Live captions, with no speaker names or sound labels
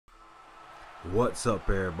What's up,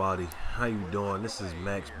 everybody? How you doing? This is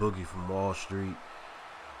Max Boogie from Wall Street.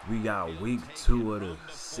 We got week 2 of the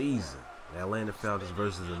season. The Atlanta Falcons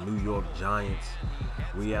versus the New York Giants.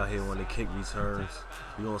 We out here when the kick returns.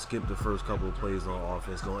 We're going to skip the first couple of plays on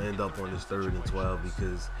offense. Going to end up on this 3rd and 12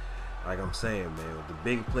 because, like I'm saying, man, the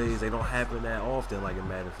big plays, they don't happen that often like in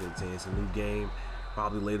Madden 15. It's a new game.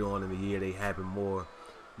 Probably later on in the year, they happen more.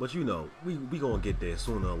 But you know, we going to get there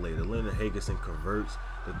sooner or later. Leonard Hagerson converts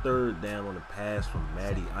the 3rd down on the pass from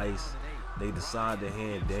Matty Ice. They decide to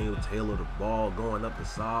hand Daniel Taylor the ball going up the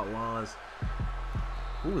sidelines.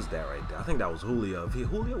 Who was that right there? I think that was Julio. If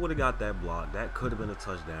Julio would have got that block, that could have been a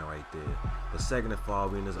touchdown right there. The 2nd and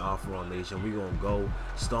 5, we in this off formation. We going to go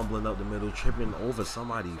stumbling up the middle, tripping over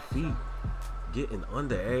somebody's feet, getting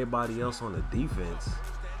under everybody else on the defense.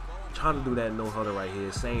 Trying to do that no huddle right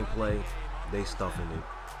here. Same play. They stuffing it.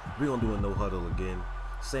 We're going to do a no huddle again.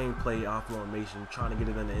 Same play, off formation, trying to get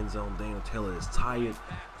it in the end zone. Daniel Taylor is tired.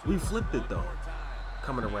 We flipped it though.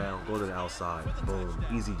 Coming around, go to the outside. Boom.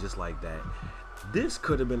 Easy just like that. This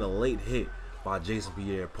could have been a late hit by Jason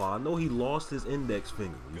Pierre-Paul. I know he lost his index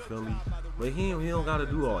finger, you feel me? But he don't got to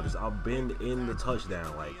do all this. I've been in the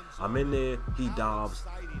touchdown. Like, I'm in there, he dives.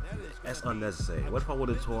 That's unnecessary. What if I would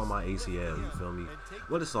have torn my ACL, you feel me?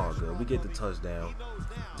 But it's all good. We get the touchdown.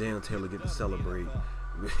 Daniel Taylor get to celebrate.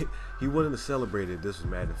 He wouldn't have celebrated if this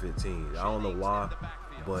was Madden 15. I don't know why,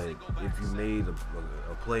 but if you made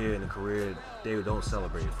a player in a career, they don't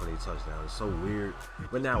celebrate for their touchdown. It's so weird,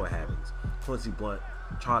 but now it happens. Quincy Blunt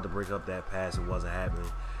tried to break up that pass. It wasn't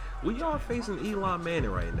happening. We are facing Eli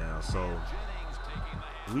Manning right now, so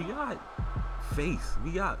we got faith.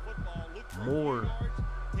 We got more.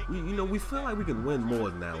 We feel like we can win more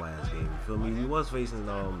than that last game. You feel me? We was facing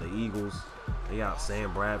the Eagles. They got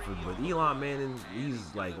Sam Bradford, but Eli Manning, he's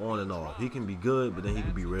like on and off. He can be good, but then he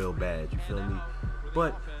can be real bad. You feel me?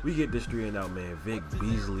 But we get this 3 and out, man. Vic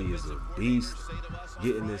Beasley is a beast.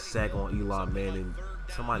 Getting this sack on Eli Manning.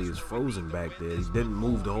 Somebody is frozen back there. He didn't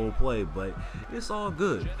move the whole play, but it's all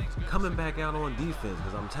good. Coming back out on defense,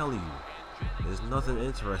 because I'm telling you, there's nothing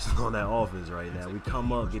interesting on that offense right now. We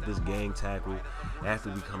come up, get this gang tackle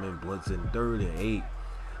after we come in blitzing 3rd and 8.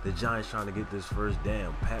 The Giants trying to get this 1st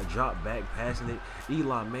down. Drop back, passing it.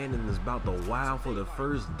 Eli Manning is about to wow for the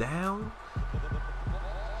 1st down.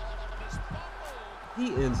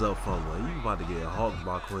 He ends up fumbling. You about to get hawked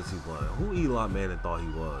by Quincy Blunt. Who Eli Manning thought he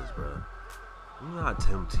was, bro? You're not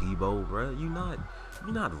Tim Tebow, bro. You're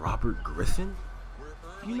not Robert Griffin.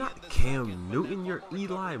 You're not Cam Newton, you're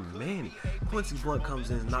Eli Manning. Quincy Blunt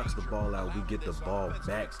comes in, knocks the ball out. We get the ball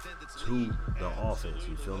back to the offense.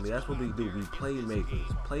 You feel me? That's what we do. We playmakers.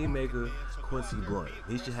 Playmaker Quincy Blunt.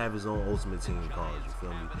 He should have his own Ultimate Team cards. You feel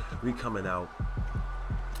me? We coming out,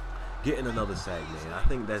 getting another sack, man. I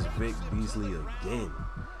think that's Vic Beasley again.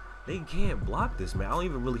 They can't block this, man. I don't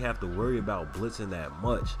even really have to worry about blitzing that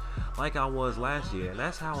much like I was last year. And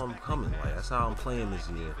that's how I'm coming. Like, that's how I'm playing this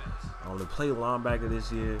year. To play linebacker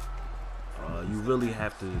this year, you really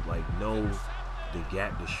have to, like, know the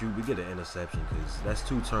gap to shoot. We get an interception because that's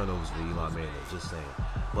 2 turnovers for Eli Manning, just saying.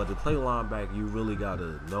 But to play linebacker, you really got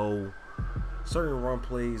to know certain run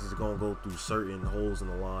plays is going to go through certain holes in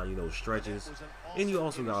the line, stretches. And you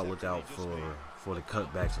also got to look out for the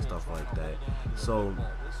cutbacks and stuff like that. So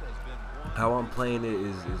how I'm playing it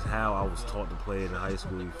is how I was taught to play it in high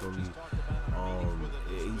school, you feel me?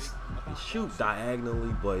 You shoot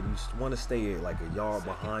diagonally, but you want to stay like a yard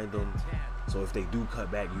behind them. So if they do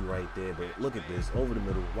cut back, you right there. But look at this, over the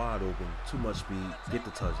middle, wide open, too much speed, get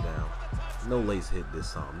the touchdown. No late hit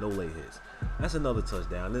this time, no late hits. That's another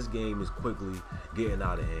touchdown. This game is quickly getting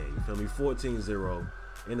out of hand, you feel me? 14-0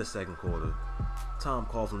 in the 2nd quarter. Tom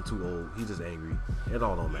Coughlin too old, he's just angry. It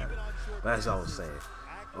all don't matter. But that's all I'm saying.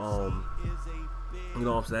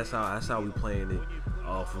 That's how we playing it.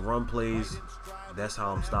 For run plays, that's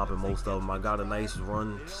how I'm stopping most of them. I got a nice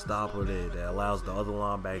run stopper that allows the other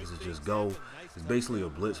linebackers to just go. It's basically a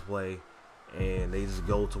blitz play, and they just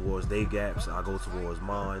go towards their gaps. I go towards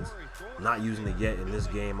mine. Not using it yet in this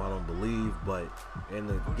game, I don't believe, but in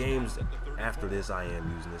the games after this, I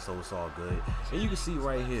am using it, so it's all good. And you can see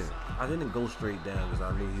right here, I didn't go straight down because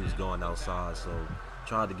I knew he was going outside, so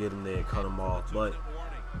tried to get him there, cut him off, but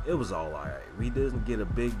it was all right. We didn't get a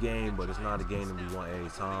big game, but it's not a game that we want every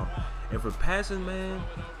time. And for passing, man,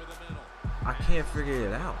 I can't figure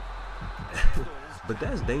it out. But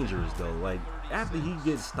that's dangerous, though. Like, after he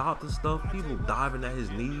gets stopped and stuff, people diving at his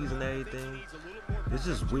knees and everything. It's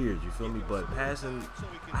just weird, you feel me? But passing,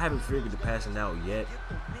 I haven't figured the passing out yet.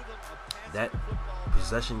 That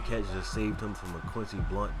possession catch just saved him from a Quincy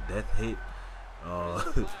Blunt death hit.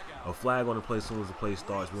 A flag on the play as soon as the play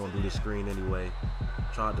starts. We're going to do this screen anyway.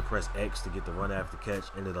 Tried to press X to get the run after catch,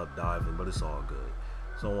 ended up diving, but it's all good.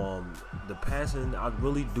 So the passing, I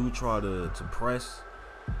really do try to press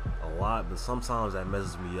a lot, but sometimes that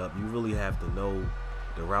messes me up. You really have to know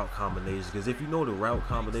the route combinations, because if you know the route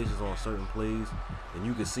combinations on certain plays, then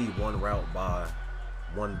you can see one route by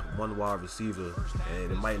one wide receiver,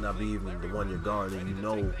 and it might not be even the one you're guarding. You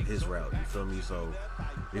know his route, you feel me? So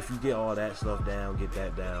if you get all that stuff down, get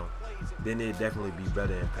that down, then it'd definitely be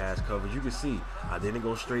better in pass coverage. You can see I didn't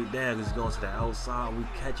go straight down, he's going to the outside, we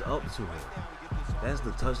catch up to him. That's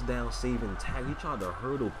the touchdown saving tag. He tried to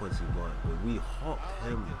hurdle Quincy Blunt, but we hawked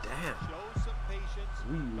him down.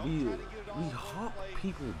 We hawk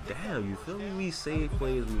people down, you feel me? We save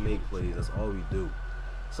plays, we make plays, that's all we do.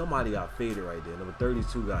 Somebody got faded right there. Number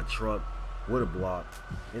 32 got trucked with a block,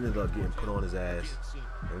 ended up getting put on his ass,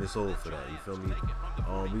 and it's over for that, you feel me?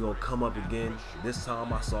 We gonna come up again. This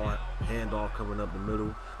time I saw a handoff coming up the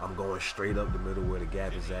middle. I'm going straight up the middle where the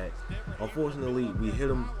gap is at. Unfortunately, we hit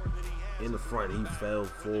him in the front. He fell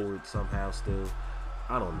forward somehow still.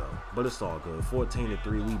 I don't know, but it's all good.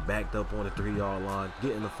 14-3, we backed up on the 3-yard line,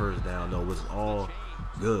 getting the first down though, was all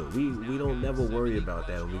good. We don't never worry about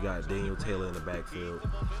that when we got Daniel Taylor in the backfield.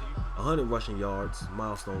 100 rushing yards,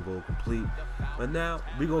 milestone goal complete. But now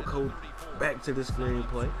we gonna go back to the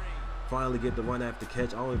screenplay. Finally get the run after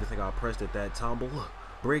catch. I don't even think I pressed it that time, but look,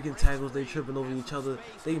 breaking tackles, they tripping over each other.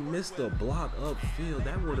 They missed the block upfield.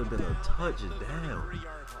 That would have been a touchdown.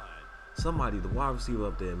 Somebody, the wide receiver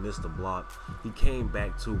up there, missed the block. He came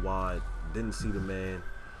back too wide, didn't see the man.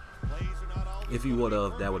 If he would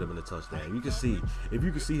have, that would have been a touchdown. You can see, if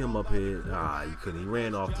you can see him up here, you couldn't. He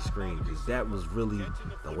ran off the screen because that was really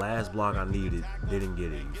the last block I needed. Didn't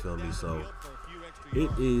get it, you feel me? So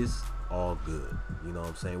it is all good. You know what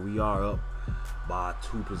I'm saying? We are up by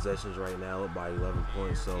 2 possessions right now, up by 11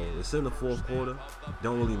 points. So it's in the 4th quarter.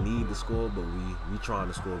 Don't really need to score, but we trying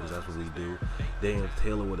to score because that's what we do. Daniel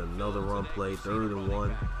Taylor with another run play, 3rd and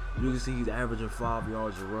 1. You can see he's averaging 5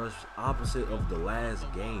 yards a rush, opposite of the last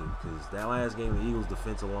game, because that last game the Eagles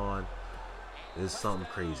defensive line is something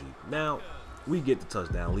crazy. Now we get the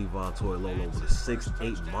touchdown. Levon Toilolo with a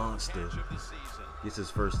 6'8" monster gets his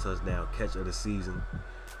first touchdown catch of the season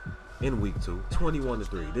in week 2,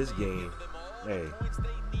 21-3. This game,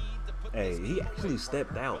 hey, he actually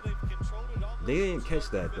stepped out. They didn't catch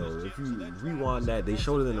that though. If you rewind that, they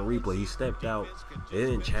showed it in the replay. He stepped out. They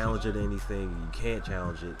didn't challenge it or anything. You can't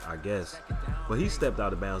challenge it, I guess. But he stepped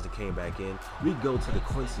out of bounds and came back in. We go to the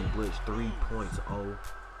Quincy Blitz 3.0.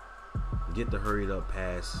 Get the hurried up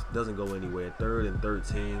pass. Doesn't go anywhere. 3rd and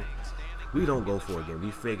 13. We don't go for it again.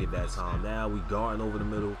 We figured that time. Now we guarding over the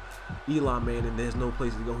middle. Eli Manning, there's no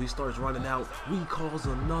place to go. He starts running out. We cause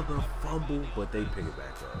another fumble, but they pick it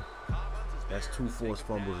back up. That's 2 forced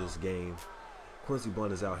fumbles this game. Quincy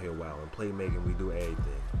Blunt is out here wilding, playmaking. We do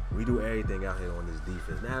everything. We do everything out here on this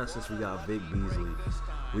defense. Now since we got Vic Beasley,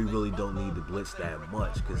 we really don't need to blitz that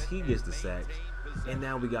much because he gets the sacks. And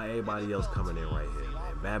now we got everybody else coming in right here,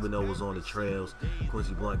 man. Babineau was on the trails.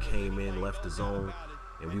 Quincy Blunt came in, left the zone,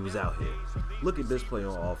 and we was out here. Look at this play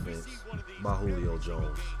on offense by Julio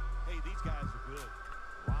Jones.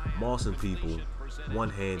 Mossing people,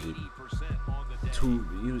 one-handed.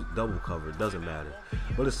 He was double covered, doesn't matter,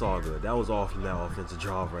 but it's all good. That was all from that offensive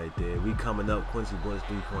drive right there. We coming up, Quincy Blitz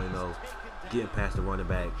 3.0, getting past the running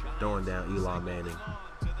back, throwing down Eli Manning,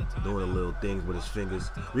 doing the little things with his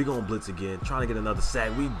fingers. We gonna blitz again, trying to get another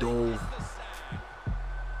sack. We dove.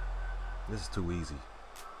 This is too easy.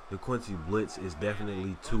 The Quincy Blitz is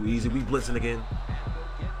definitely too easy. We blitzing again.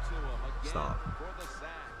 Stop.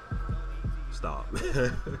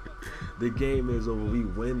 The game is over. We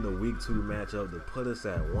win the week 2 matchup to put us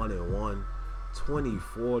at 1-1,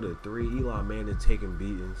 24-3. Eli Manning taking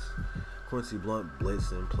beatings. Quincy Blunt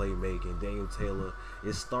blitzing, playmaking. Daniel Taylor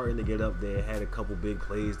is starting to get up there. Had a couple big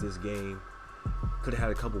plays this game. Could have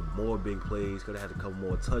had a couple more big plays. Could have had a couple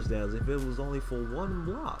more touchdowns if it was only for 1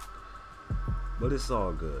 block. But it's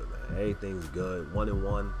all good, man. Everything's good.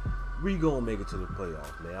 1-1. We gonna make it to the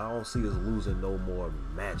playoffs, man. I don't see us losing no more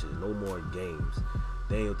matches, no more games.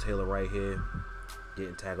 Daniel Taylor right here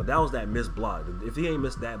getting tackled. That was that missed block. If he ain't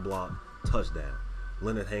missed that block, touchdown.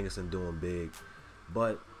 Leonard Hankerson doing big.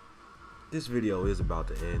 But this video is about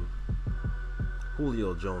to end.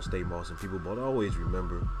 Julio Jones stay mossing people, but always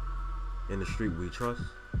remember, in the street we trust.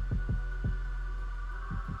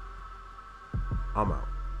 I'm out.